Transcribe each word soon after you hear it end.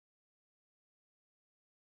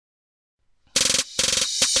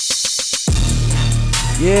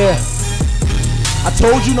Yeah, I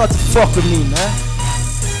told you not to fuck with me, man.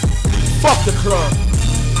 Fuck the club.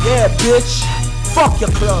 Yeah, bitch. Fuck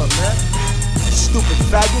your club, man. Stupid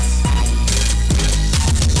faggots.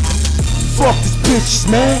 Fuck these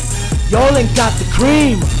bitches, man. Y'all ain't got the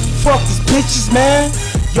cream. Fuck these bitches, man.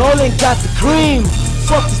 Y'all ain't got the cream.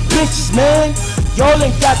 Fuck these bitches, man. Y'all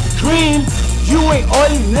ain't got the cream. You ain't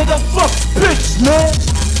oily, nigga. Fuck these bitches, man.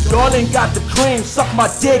 Y'all ain't got the cream, suck my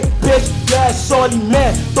dick, bitch. Yeah, shorty,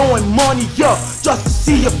 man, throwing money up just to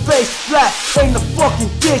see your face flat. Ain't a fucking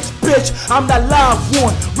ditch, bitch. I'm that live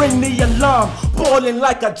one, ring the alarm, ballin'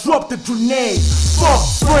 like I dropped a grenade. Fuck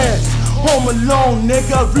friends, home alone,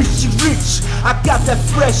 nigga, reach. I got that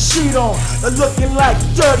fresh sheet on, looking like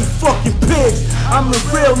dirty fucking pigs. I'm a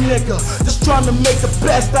real nigga, just trying to make the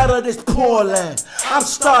best out of this poor land. I'm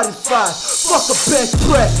starting fire, fuck a bench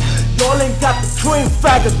press. Y'all ain't got the cream,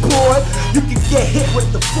 faggot boy. You can get hit with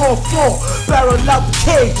the 4-4, barrel out the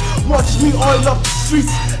cage. Watch me oil up the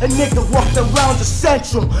streets, and nigga walked around the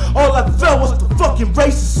central. All I felt was the fucking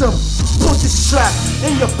racism. Put this trap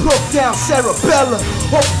in your broke down cerebellum.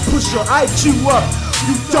 Hope to push your IQ up,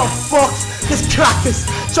 you dumb fucks. This crackers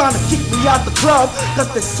trying to kick me out the club, cause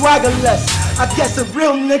they're swaggerless. I guess a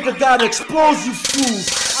real nigga gotta expose you fools.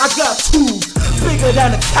 I got tools bigger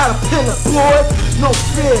than a caterpillar, boy. No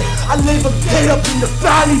fear, I live a day up in the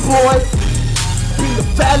valley, boy. In the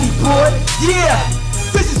valley, boy. Yeah,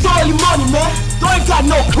 this is oily money, man. You ain't got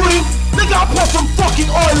no cream. Nigga, I'll pour some fucking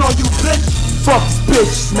oil on you, bitch. Fuck these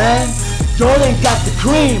bitches, man. Y'all ain't got the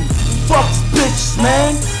cream. Fuck these bitches,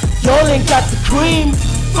 man. Y'all ain't got the cream.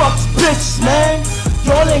 Fuck these bitches, man.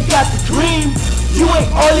 Y'all ain't got the cream. You ain't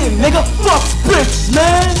oily, nigga. Fuck these bitches,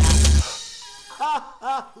 man.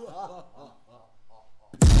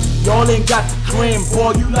 Y'all ain't got the cream,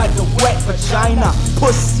 boy, you like a wet vagina.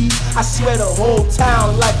 Pussy, I swear the whole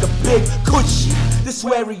town like a big coochie. This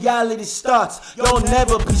where reality starts, y'all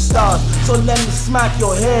never be stars. So let me smack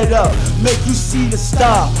your head up, make you see the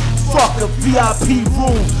star. Fuck a VIP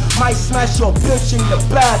room, might smash your bitch in the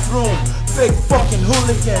bathroom. Fake fucking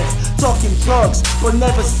hooligans, talking drugs, but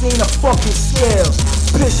never seen a fucking scale.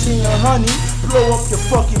 Piss in your honey, blow up your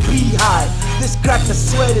fucking beehive. This crack I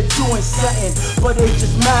swear they're doing something, but they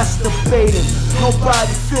just masturbating.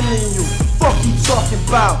 Nobody feeling you, fuck you talking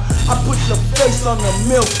about. I put your face on a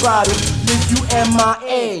milk bottle, leave you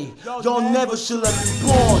MIA. Y'all never should have been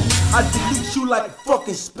born. I delete you like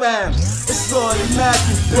fucking spam. It's all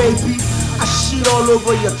imagine, baby. I shit all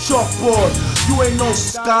over your chalkboard. You ain't no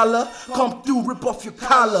scholar, come through, rip off your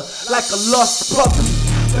collar like a lost puppy.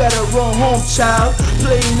 Better run home, child,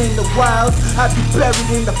 playing in the wild. I be buried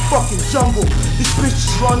in the fucking jungle. This bitch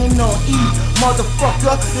is running on E,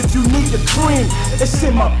 motherfucker. If you need the cream, it's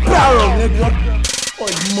in my barrel, nigga. Oh,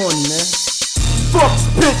 money, man. Fuck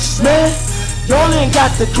bitches, man. Y'all ain't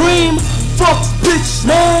got the cream. Fuck bitches,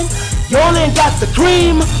 man. Y'all ain't got the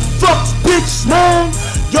cream. Fuck bitches, man.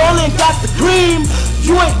 Y'all ain't got the cream.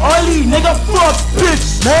 You ain't oily, nigga. Fuck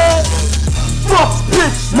bitches, man. Fuck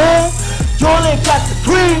bitches, man. Y'all ain't got the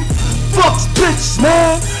cream. Fuck bitches,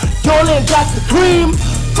 man. Y'all ain't got the cream.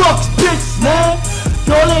 Fuck bitches, man.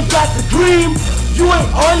 Y'all ain't got the cream. You ain't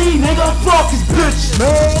oily, nigga. Fuck his bitches,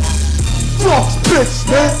 man. Fuck bitches,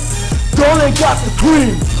 man. Y'all ain't got the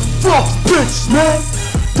cream. Fuck bitches, man.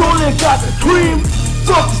 Y'all ain't got the cream.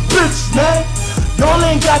 Fuck his bitches, man. Y'all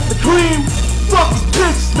ain't got the cream. Fuck his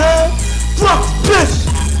bitches, man. Fuck his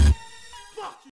bitch.